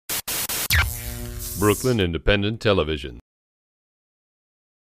Brooklyn Independent Television.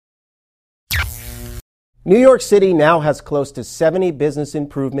 New York City now has close to 70 business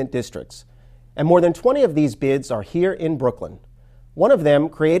improvement districts, and more than 20 of these bids are here in Brooklyn. One of them,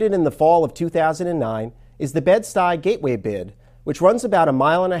 created in the fall of 2009, is the Bed-Stuy Gateway bid, which runs about a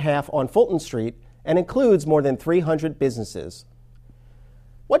mile and a half on Fulton Street and includes more than 300 businesses.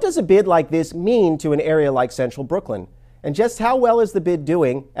 What does a bid like this mean to an area like Central Brooklyn? And just how well is the bid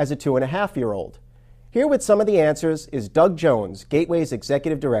doing as a 2.5-year-old? Here with some of the answers is Doug Jones, Gateway's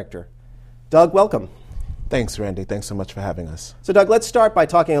Executive Director. Doug, welcome. Thanks, Randy. Thanks so much for having us. So, Doug, let's start by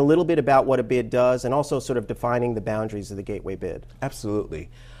talking a little bit about what a bid does and also sort of defining the boundaries of the Gateway bid. Absolutely.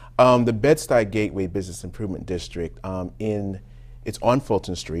 The Bed-Stuy Gateway Business Improvement District, it's on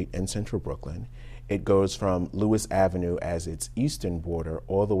Fulton Street in Central Brooklyn. It goes from Lewis Avenue as its eastern border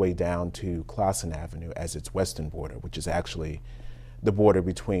all the way down to Clausen Avenue as its western border, which is actually the border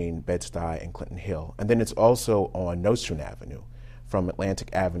between Bed-Stuy and Clinton Hill. And then it's also on Nostrand Avenue from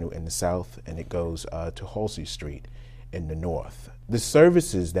Atlantic Avenue in the south, and it goes to Halsey Street in the north. The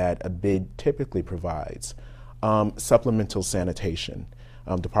services that a bid typically provides, supplemental sanitation.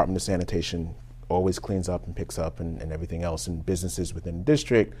 Department of Sanitation always cleans up and picks up and everything else, and businesses within the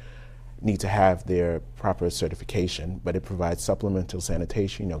district need to have their proper certification, but it provides supplemental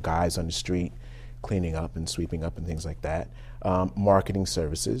sanitation, guys on the street cleaning up and sweeping up and things like that, marketing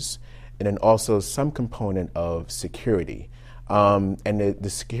services, and then also some component of security. And the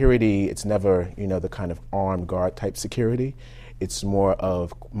security, it's never, the kind of armed guard type security. It's more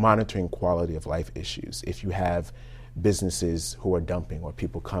of monitoring quality of life issues. If you have businesses who are dumping or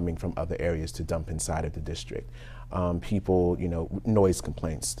people coming from other areas to dump inside of the district, people, noise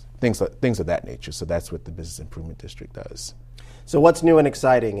complaints, things of that nature. So that's what the Business Improvement District does. So what's new and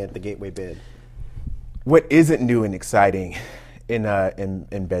exciting at the Gateway bid? What isn't new and exciting in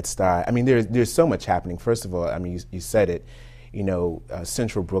Bed-Stuy? I mean, there's so much happening. First of all, I mean, you said it.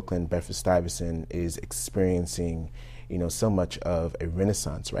 Central Brooklyn, Bedford-Stuyvesant is experiencing, so much of a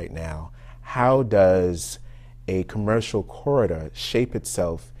renaissance right now. How does a commercial corridor shape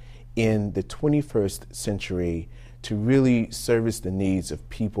itself in the 21st century to really service the needs of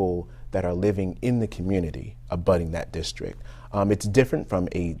people that are living in the community abutting that district? It's different from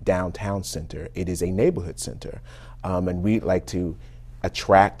a downtown center. It is a neighborhood center. And we'd like to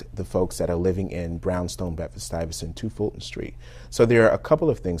attract the folks that are living in Brownstone, Bedford-Stuyvesant to Fulton Street. So there are a couple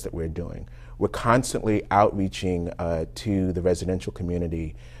of things that we're doing. We're constantly outreaching to the residential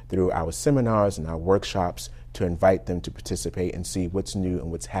community through our seminars and our workshops to invite them to participate and see what's new and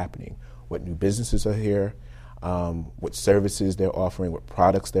what's happening, what new businesses are here, what services they're offering, what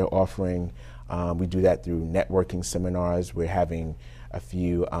products they're offering. We do that through networking seminars. We're having a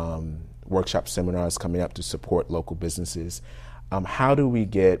few workshop seminars coming up to support local businesses. How do we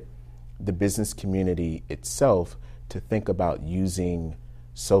get the business community itself to think about using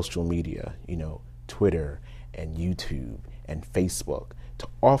social media, Twitter and YouTube and Facebook, to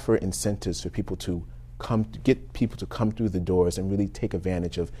offer incentives for people to get people to come through the doors and really take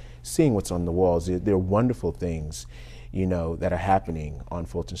advantage of seeing what's on the walls. There are wonderful things, that are happening on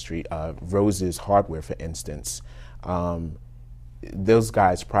Fulton Street. Rose's Hardware, for instance. Those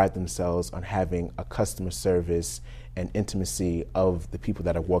guys pride themselves on having a customer service and intimacy of the people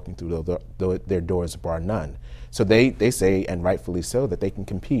that are walking through their doors, bar none. So they say, and rightfully so, that they can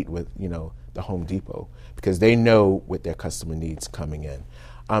compete with, the Home Depot because they know what their customer needs coming in.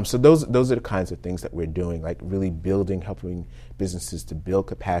 So those are the kinds of things that we're doing, like really helping businesses to build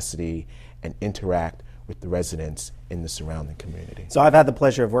capacity and interact with the residents in the surrounding community. So I've had the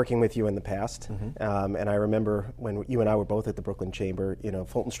pleasure of working with you in the past, and I remember when you and I were both at the Brooklyn Chamber.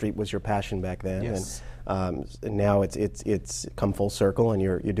 Fulton Street was your passion back then, yes. And now it's come full circle, and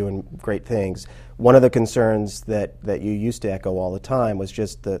you're doing great things. One of the concerns that you used to echo all the time was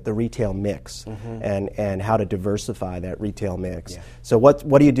just the retail mix and how to diversify that retail mix. Yeah. So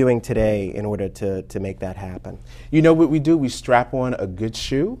what are you doing today in order to make that happen? What we do, we strap on a good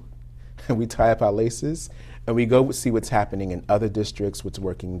shoe, and we tie up our laces, and we go see what's happening in other districts, what's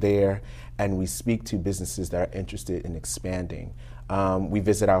working there, and we speak to businesses that are interested in expanding. We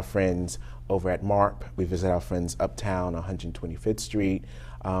visit our friends over at MARP. We visit our friends uptown on 125th Street.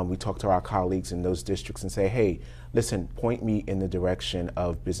 We talk to our colleagues in those districts and say, hey, listen, point me in the direction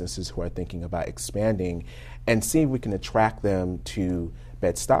of businesses who are thinking about expanding and see if we can attract them to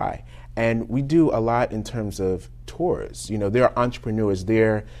Bed-Stuy. And we do a lot in terms of tours. There are entrepreneurs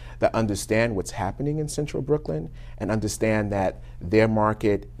there that understand what's happening in Central Brooklyn and understand that their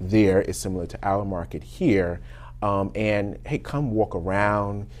market there is similar to our market here, And hey, come walk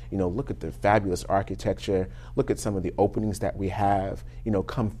around, look at the fabulous architecture, look at some of the openings that we have,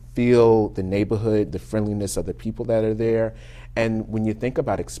 come feel the neighborhood, the friendliness of the people that are there. And when you think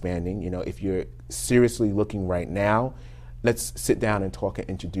about expanding, if you're seriously looking right now, let's sit down and talk and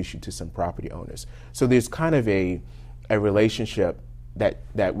introduce you to some property owners. So there's kind of a relationship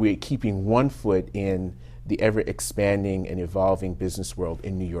that we're keeping one foot in the ever-expanding and evolving business world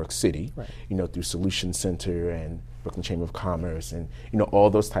in New York City, right, through Solution Center and Brooklyn Chamber of Commerce and, all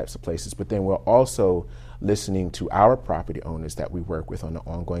those types of places. But then we're also listening to our property owners that we work with on an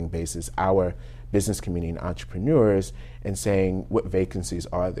ongoing basis, our business community and entrepreneurs, and saying, what vacancies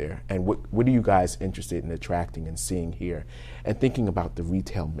are there? And what are you guys interested in attracting and seeing here? And thinking about the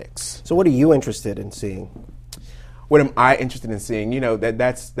retail mix. So what are you interested in seeing? What am I interested in seeing?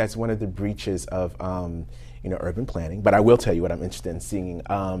 That's one of the breaches of urban planning. But I will tell you what I'm interested in seeing.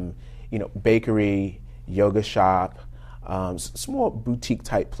 Bakery, yoga shop, small boutique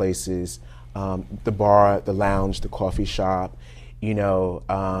type places, the bar, the lounge, the coffee shop.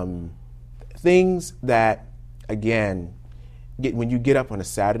 Things that, again, when you get up on a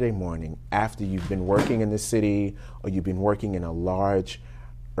Saturday morning after you've been working in the city or you've been working in a large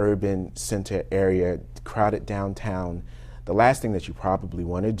urban center area, crowded downtown, the last thing that you probably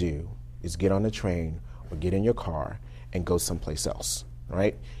want to do is get on a train or get in your car and go someplace else,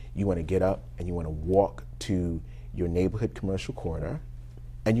 right? You want to get up and you want to walk to your neighborhood commercial corridor,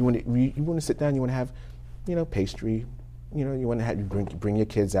 and you want to sit down. You want to have, pastry. You want to have bring your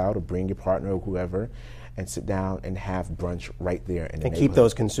kids out or bring your partner or whoever, and sit down and have brunch right there in the neighborhood. Keep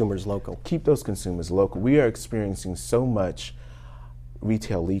those consumers local. Keep those consumers local. We are experiencing so much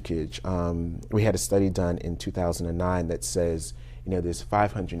retail leakage. We had a study done in 2009 that says, there's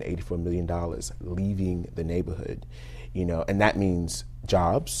 $584 million leaving the neighborhood, and that means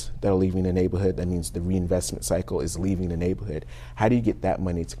jobs that are leaving the neighborhood. That means the reinvestment cycle is leaving the neighborhood. How do you get that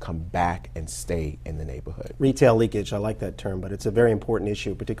money to come back and stay in the neighborhood? Retail leakage, I like that term, but it's a very important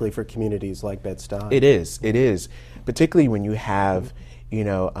issue, particularly for communities like Bed-Stuy. It is, particularly when you have,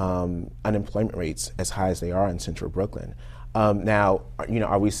 unemployment rates as high as they are in central Brooklyn. Now,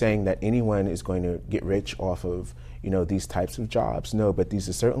 are we saying that anyone is going to get rich off of, these types of jobs? No, but these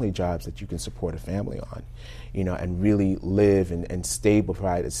are certainly jobs that you can support a family on, and really live and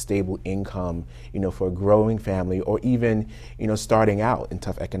provide a stable income, for a growing family, or even, starting out in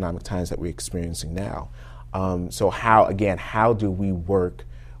tough economic times that we're experiencing now. So how do we work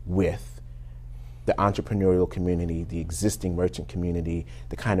with the entrepreneurial community, the existing merchant community,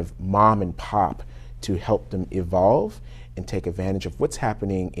 the kind of mom and pop, to help them evolve and take advantage of what's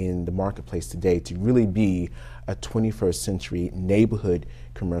happening in the marketplace today to really be a 21st century neighborhood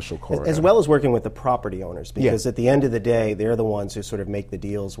commercial corridor. As well as working with the property owners, because at the end of the day, they're the ones who sort of make the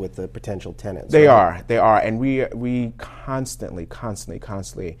deals with the potential tenants. They are, and we constantly,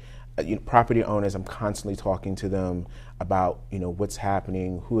 property owners, I'm constantly talking to them about, what's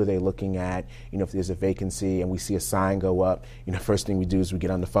happening, who are they looking at, if there's a vacancy and we see a sign go up, first thing we do is we get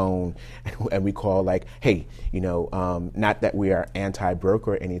on the phone and we call like, hey, not that we are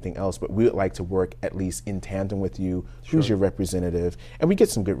anti-broker or anything else, but we would like to work at least in tandem with you. Sure. Who's your representative? And we get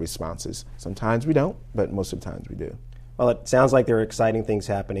some good responses. Sometimes we don't, but most of the times we do. Well, it sounds like there are exciting things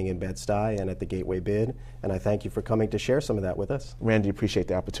happening in Bed-Stuy and at the Gateway Bid, and I thank you for coming to share some of that with us. Randy, appreciate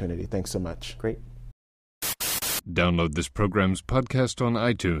the opportunity. Thanks so much. Great. Download this program's podcast on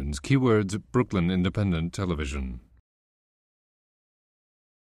iTunes. Keywords Brooklyn Independent Television.